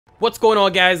What's going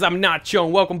on, guys? I'm Nacho,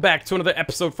 and welcome back to another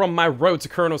episode from my Road to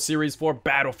Colonel series for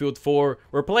Battlefield 4.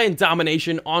 We're playing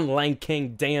Domination on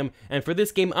Langkang Dam, and for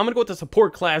this game, I'm gonna go with the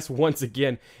support class once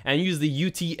again and use the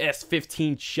UTS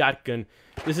 15 shotgun.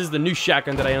 This is the new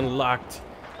shotgun that I unlocked,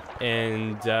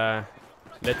 and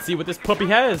let's see what this puppy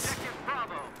has.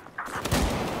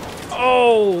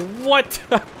 Oh, what?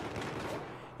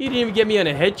 He didn't even get me on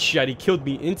a headshot. He killed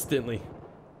me instantly.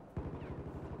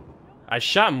 I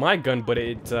shot my gun, but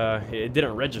it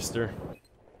didn't register.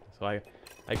 So I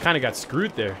kind of got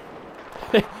screwed there.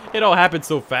 It all happened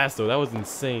so fast, though. That was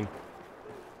insane.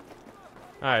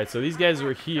 Alright, so these guys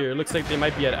were here. Looks like they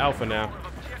might be at Alpha now.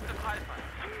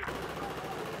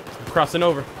 I'm crossing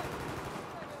over.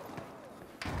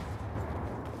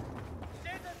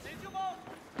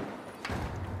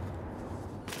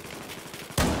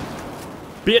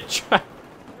 Bitch!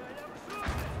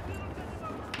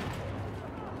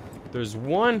 There's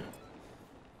one.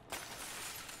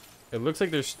 It looks like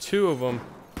there's two of them.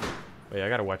 Wait, I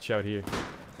gotta watch out here.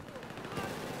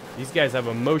 These guys have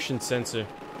a motion sensor,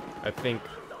 I think.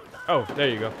 Oh, there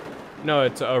you go. No,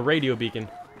 it's a radio beacon.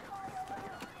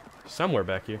 Somewhere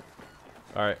back here.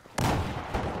 Alright.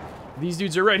 These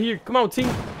dudes are right here. Come on, team.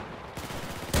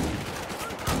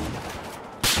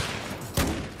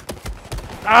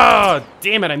 Ah,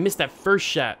 damn it. I missed that first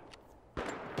shot.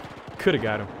 Could have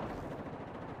got him.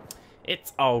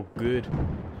 It's all good.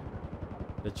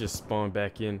 Let's just spawn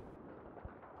back in.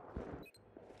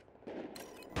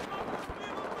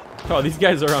 Oh, these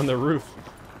guys are on the roof.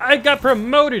 I got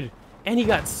promoted! And he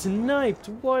got sniped.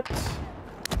 What?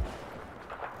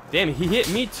 Damn, he hit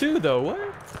me too, though.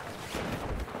 What?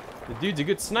 The dude's a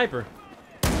good sniper.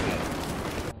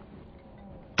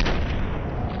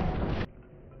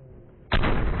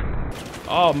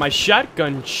 Oh, my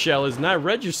shotgun shell is not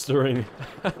registering.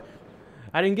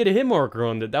 I didn't get a hit marker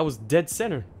on that. That was dead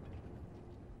center.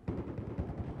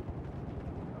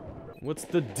 What's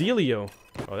the dealio?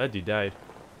 Oh, that dude died.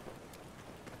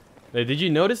 Hey, did you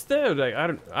notice that? Like,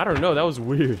 I don't know. That was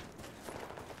weird.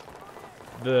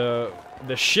 The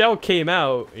shell came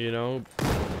out, you know.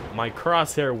 My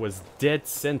crosshair was dead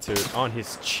centered on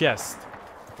his chest,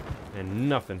 and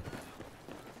nothing.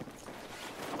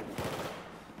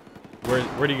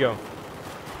 Where'd he go?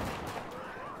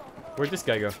 Where'd this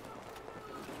guy go?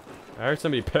 I heard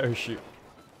somebody parachute.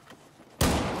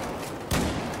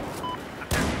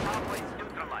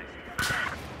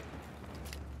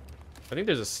 I think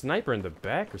there's a sniper in the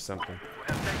back or something.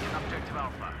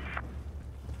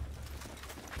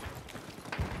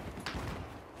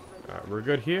 Alright, we're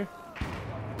good here.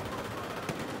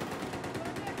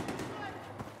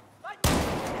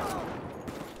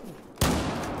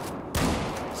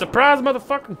 Surprise,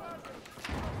 motherfucker!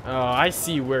 Oh, I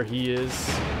see where he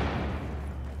is.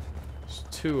 There's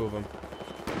two of them.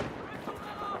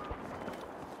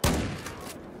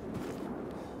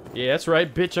 Yeah, that's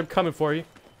right, bitch. I'm coming for you.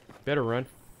 Better run.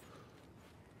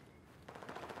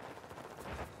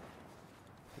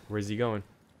 Where's he going?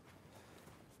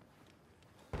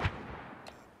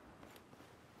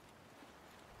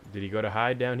 Did he go to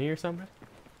hide down here somewhere?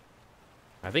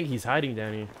 I think he's hiding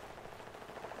down here.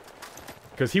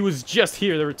 Because he was just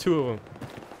here. There were two of them.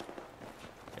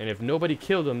 And if nobody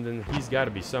killed him, then he's got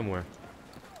to be somewhere.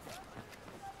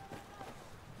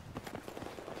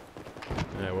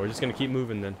 Yeah, we're just going to keep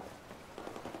moving then.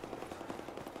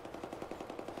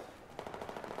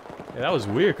 Yeah, that was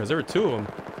weird because there were two of them.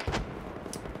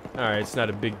 Alright, it's not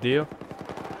a big deal.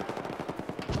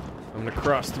 I'm going to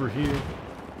cross through here.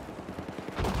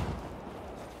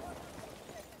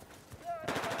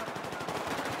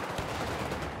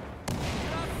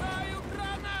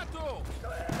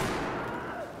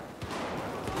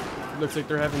 Looks like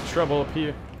they're having trouble up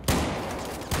here.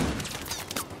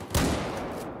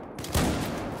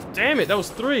 Damn it, that was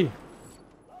three.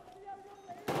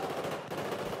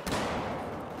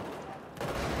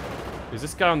 Is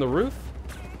this guy on the roof?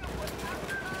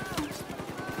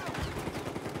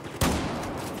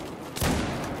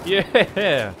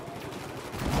 Yeah.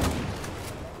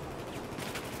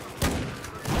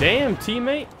 Damn,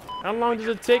 teammate. How long does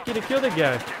it take you to kill the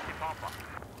guy?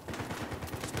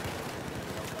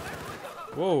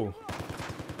 Whoa.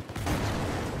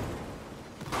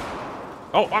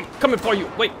 Oh, I'm coming for you.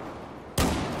 Wait.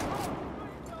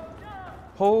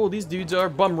 Oh, these dudes are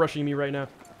bum rushing me right now.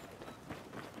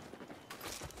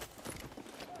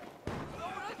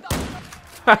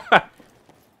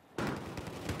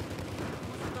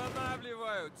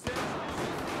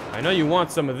 I know you want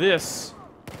some of this.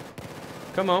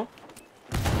 Come on.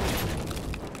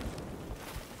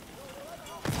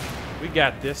 We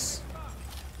got this.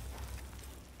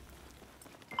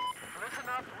 Listen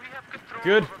up, we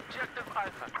Good.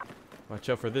 Watch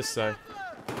out for this side.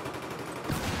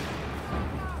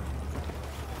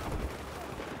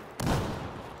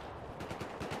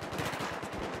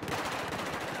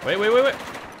 Wait. Where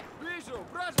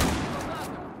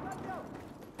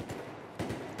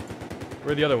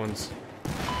are the other ones?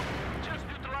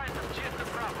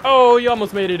 Oh, you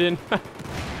almost made it in.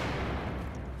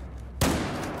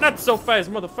 Not so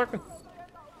fast, motherfucker.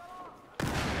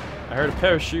 I heard a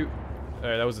parachute.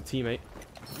 Alright, that was a teammate.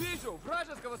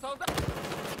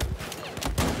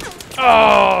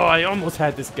 Oh, I almost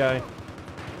had this guy.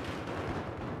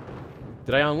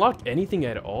 Did I unlock anything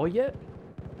at all yet?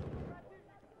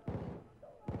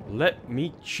 Let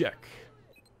me check.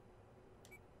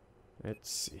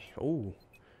 Let's see. Oh,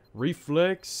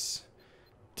 reflex,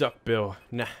 duckbill.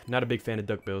 Nah, not a big fan of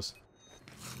duckbills.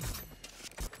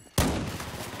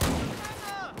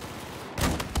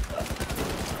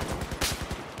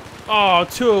 Oh,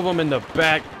 two of them in the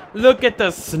back. Look at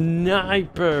the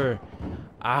sniper.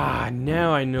 Ah,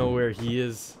 now I know where he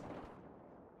is.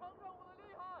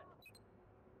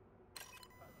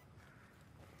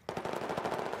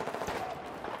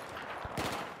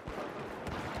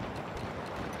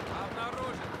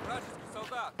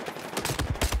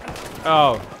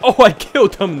 Oh, I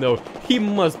killed him though. He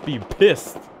must be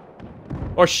pissed.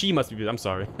 Or she must be pissed. I'm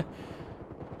sorry.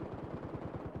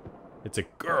 It's a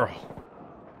girl.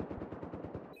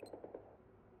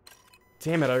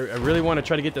 Damn it, I really want to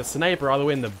try to get the sniper all the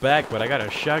way in the back, but I got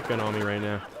a shotgun on me right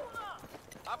now.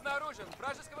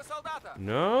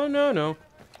 No.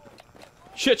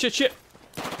 Shit.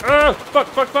 Ah,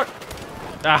 fuck.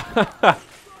 Ah,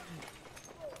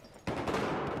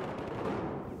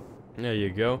 there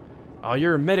you go. Oh,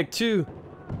 you're a medic too.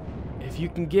 If you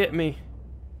can get me.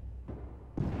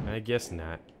 I guess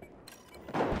not.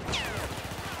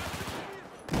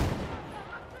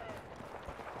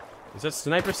 Is that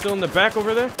sniper still in the back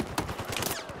over there?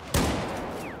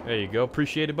 There you go.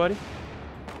 Appreciate it, buddy.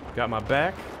 Got my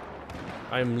back.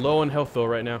 I am low on health though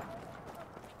right now.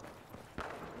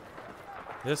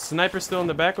 Is that sniper still in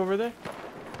the back over there?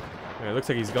 Yeah, it looks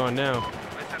like he's gone now.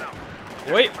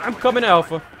 Wait, I'm coming,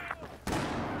 Alpha.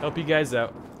 Help you guys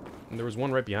out. And there was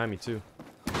one right behind me too.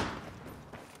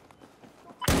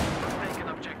 I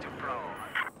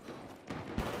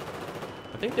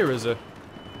think there was a...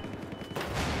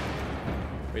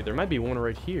 Wait, there might be one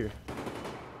right here.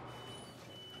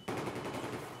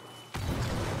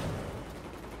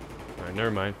 Alright,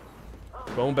 never mind.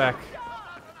 Going back.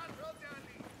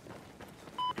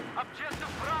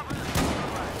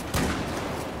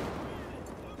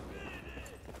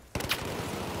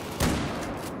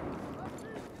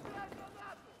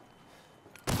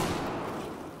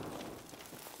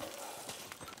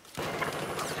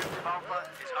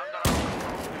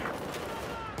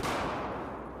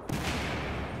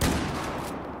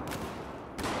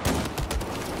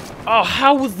 Oh,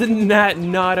 how was the Nat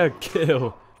not a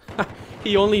kill?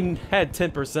 He only had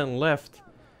 10% left.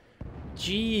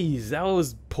 Jeez, that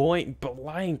was point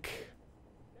blank.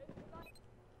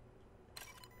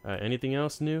 Anything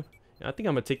else new? I think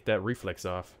I'm gonna take that reflex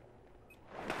off.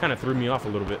 Kind of threw me off a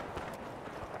little bit.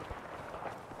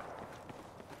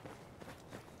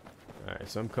 Alright,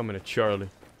 so I'm coming to Charlie.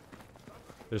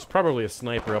 There's probably a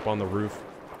sniper up on the roof.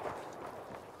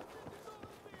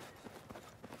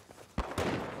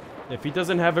 If he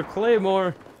doesn't have a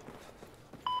claymore,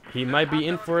 he might be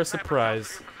in for a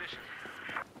surprise.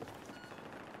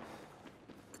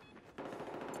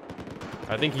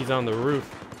 I think he's on the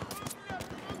roof.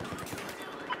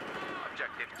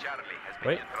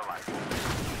 Wait.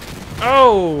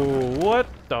 Oh, what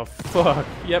the fuck?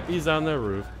 Yep, he's on the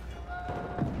roof.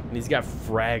 And he's got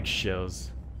frag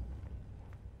shells.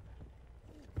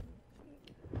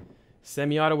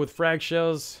 Semi-auto with frag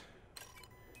shells.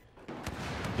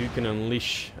 Dude can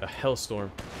unleash a hellstorm.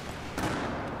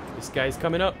 This guy's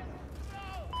coming up.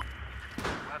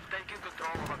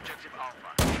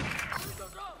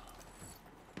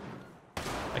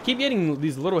 I keep getting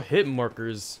these little hit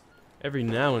markers every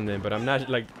now and then, but I'm not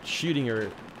like shooting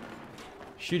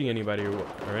anybody or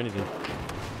anything.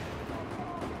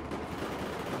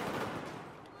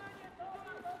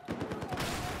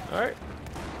 Alright.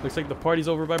 Looks like the party's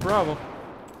over by Bravo.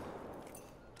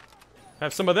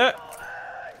 Have some of that.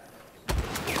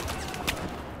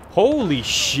 Holy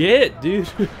shit, dude.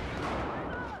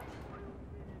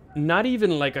 Not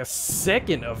even like a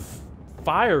second of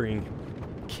firing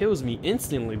kills me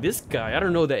instantly. This guy, I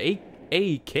don't know, the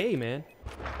AEK, man.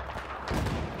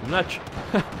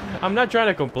 I'm not trying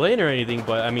to complain or anything,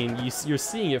 but I mean, you're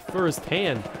seeing it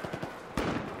firsthand.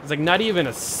 It's like not even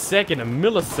a second, a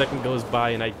millisecond goes by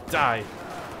and I die.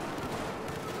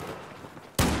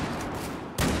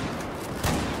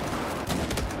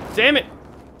 Damn it!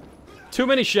 Too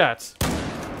many shots.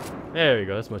 There you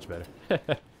go, that's much better.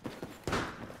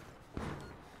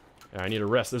 I need a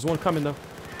rest. There's one coming, though.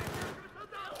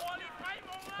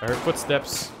 I heard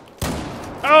footsteps.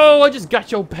 Oh, I just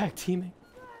got your back, teammate.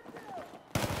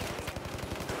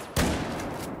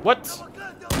 What?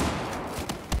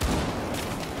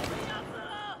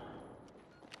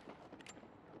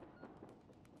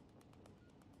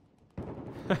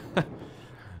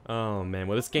 Oh, man.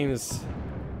 Well, this game is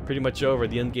pretty much over.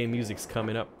 The end game music's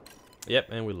coming up. Yep,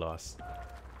 and we lost.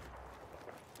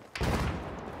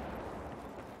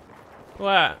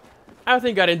 Well, I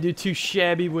think I didn't do too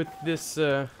shabby with this,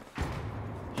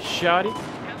 shoddy.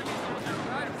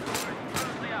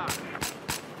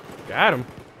 Got him.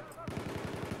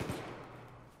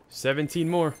 17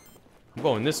 more. I'm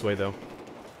going this way, though.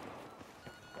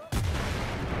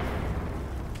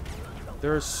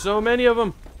 There are so many of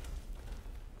them.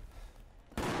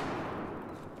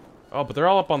 Oh, but they're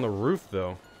all up on the roof,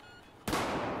 though.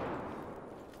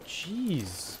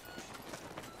 Jeez.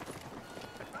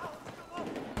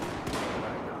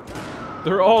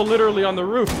 They're all literally on the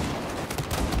roof.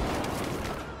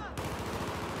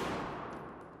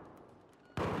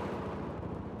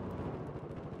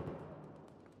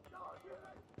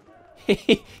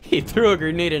 He threw a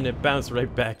grenade and it bounced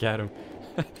right back at him.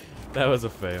 That was a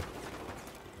fail.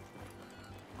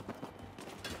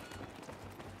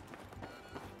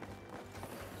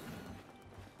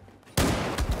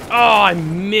 Oh, I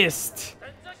missed.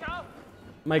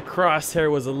 My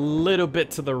crosshair was a little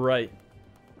bit to the right.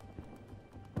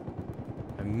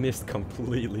 I missed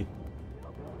completely.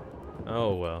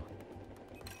 Oh well.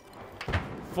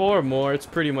 4 more, it's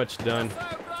pretty much done.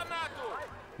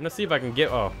 Let's see if I can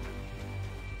get... Oh.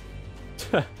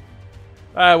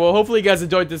 Alright, well, hopefully you guys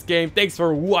enjoyed this game. Thanks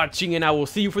for watching, and I will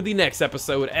see you for the next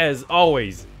episode. As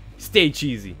always, stay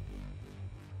cheesy.